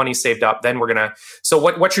once all that money's saved up, then we're going to, so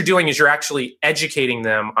what you're doing is you're actually educating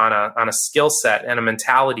them on a skill set and a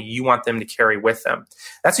mentality you want them to carry with them.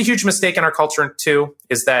 That's a huge mistake in our culture too,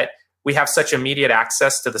 is that we have such immediate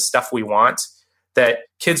access to the stuff we want that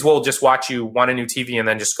kids will just watch you want a new TV and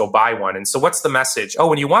then just go buy one. And so what's the message? Oh,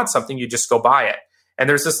 when you want something, you just go buy it. And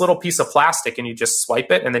there's this little piece of plastic and you just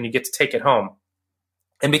swipe it and then you get to take it home.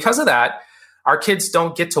 And because of that, our kids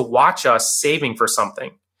don't get to watch us saving for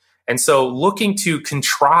something. And so looking to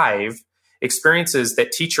contrive experiences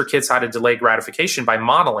that teach your kids how to delay gratification by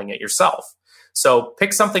modeling it yourself. So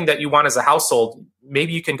pick something that you want as a household.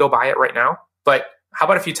 Maybe you can go buy it right now, but how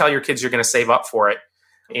about if you tell your kids you're going to save up for it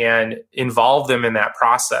and involve them in that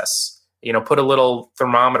process? Put a little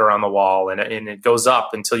thermometer on the wall and it goes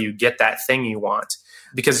up until you get that thing you want.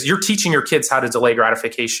 because you're teaching your kids how to delay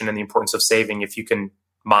gratification and the importance of saving if you can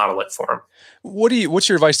model it for them. What's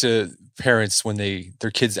your advice to parents when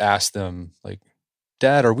their kids ask them, like,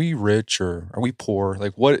 Dad, are we rich or are we poor?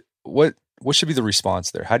 Like, what should be the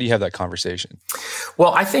response there? How do you have that conversation?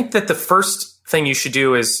 Well, I think that the first thing you should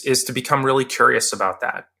do is to become really curious about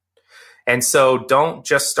that. And so don't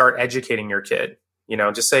just start educating your kid,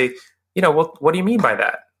 just say, what do you mean by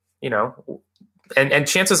that? And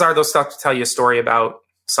chances are they'll start to tell you a story about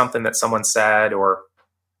something that someone said or,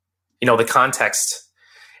 the context.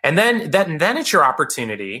 And then it's your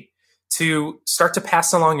opportunity to start to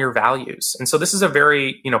pass along your values. And so this is a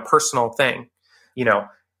very, personal thing,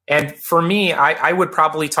 and for me, I would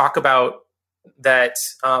probably talk about that,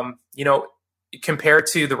 compared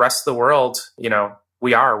to the rest of the world,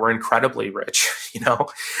 we're incredibly rich,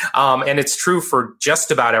 and it's true for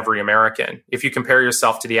just about every American. If you compare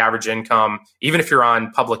yourself to the average income, even if you're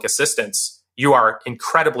on public assistance, you are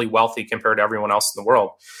incredibly wealthy compared to everyone else in the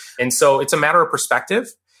world. And so it's a matter of perspective.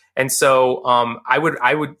 And so I would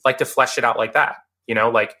like to flesh it out like that,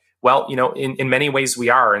 in many ways we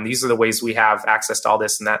are, and these are the ways we have access to all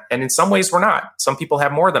this and that. And in some ways we're not. Some people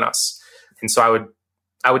have more than us. And so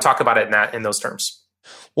I would talk about it in those terms.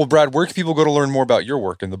 Well, Brad, where can people go to learn more about your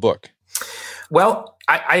work in the book? Well,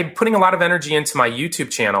 I'm putting a lot of energy into my YouTube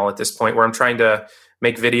channel at this point, where I'm trying to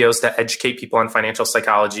make videos that educate people on financial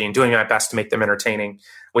psychology and doing my best to make them entertaining,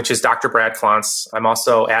 which is Dr. Brad Klontz. I'm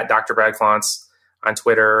also at Dr. Brad Klontz on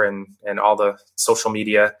Twitter and all the social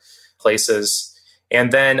media places.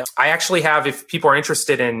 And then I actually have, if people are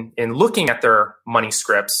interested in looking at their money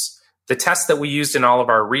scripts, the test that we used in all of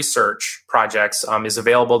our research projects is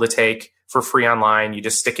available to take for free online. You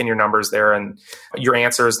just stick in your numbers there and your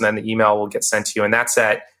answers, and then the email will get sent to you. And that's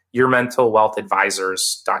at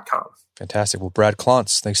yourmentalwealthadvisors.com. Fantastic. Well, Brad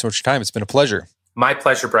Klontz, thanks so much for your time. It's been a pleasure. My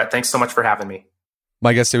pleasure, Brett. Thanks so much for having me.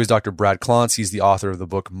 My guest today was Dr. Brad Klontz. He's the author of the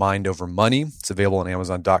book Mind Over Money. It's available on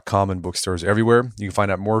Amazon.com and bookstores everywhere. You can find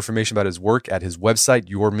out more information about his work at his website,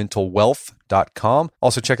 yourmentalwealth.com.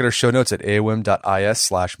 Also, check out our show notes at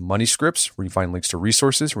aom.is/moneyscripts, where you can find links to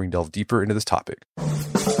resources where you can delve deeper into this topic.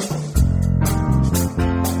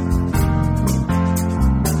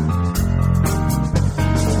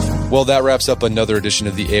 Well, that wraps up another edition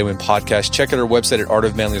of the AOM podcast. Check out our website at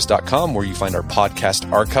artofmanliness.com, where you find our podcast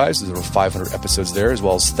archives. There's over 500 episodes there, as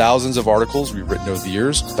well as thousands of articles we've written over the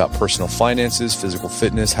years about personal finances, physical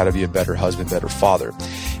fitness, how to be a better husband, better father.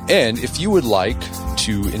 And if you would like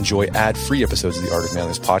to enjoy ad-free episodes of the Art of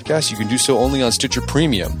Manliness podcast, you can do so only on Stitcher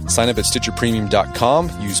Premium. Sign up at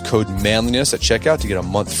StitcherPremium.com. Use code manliness at checkout to get a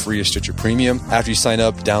month free of Stitcher Premium. After you sign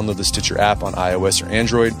up, download the Stitcher app on iOS or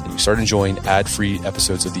Android, and you start enjoying ad-free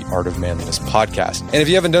episodes of the Art of Manliness podcast. And if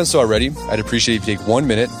you haven't done so already, I'd appreciate if you take 1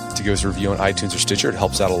 minute to give us a review on iTunes or Stitcher. It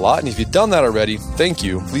helps out a lot. And if you've done that already, thank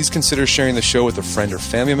you. Please consider sharing the show with a friend or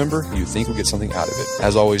family member who you think will get something out of it.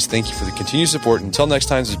 As always, thank you for the continued support. Until next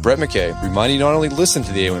time, this is Brett McKay, reminding you not only listen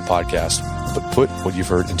to the AOM podcast, but put what you've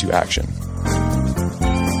heard into action.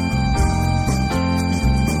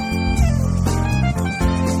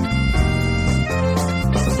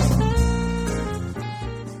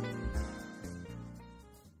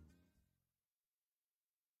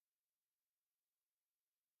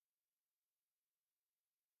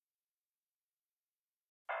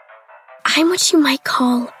 I'm what you might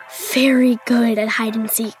call very good at hide and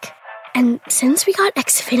seek. And since we got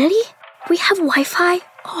Xfinity, we have Wi-Fi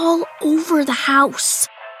all over the house,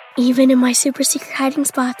 even in my super secret hiding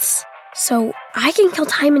spots. So I can kill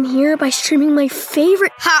time in here by streaming my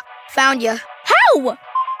favorite... Ha! Found you. How?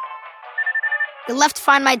 You left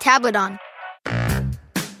Find My tablet on.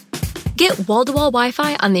 Get wall-to-wall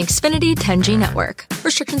Wi-Fi on the Xfinity 10G network.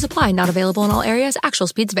 Restrictions apply. Not available in all areas. Actual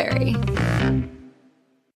speeds vary.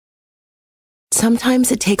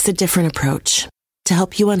 Sometimes it takes a different approach to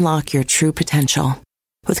help you unlock your true potential.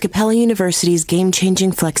 With Capella University's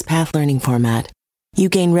game-changing FlexPath learning format, you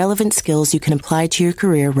gain relevant skills you can apply to your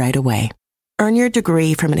career right away. Earn your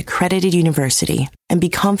degree from an accredited university and be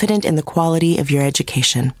confident in the quality of your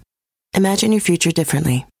education. Imagine your future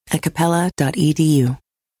differently at capella.edu.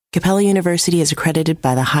 Capella University is accredited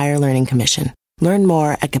by the Higher Learning Commission. Learn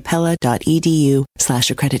more at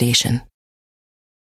capella.edu/accreditation.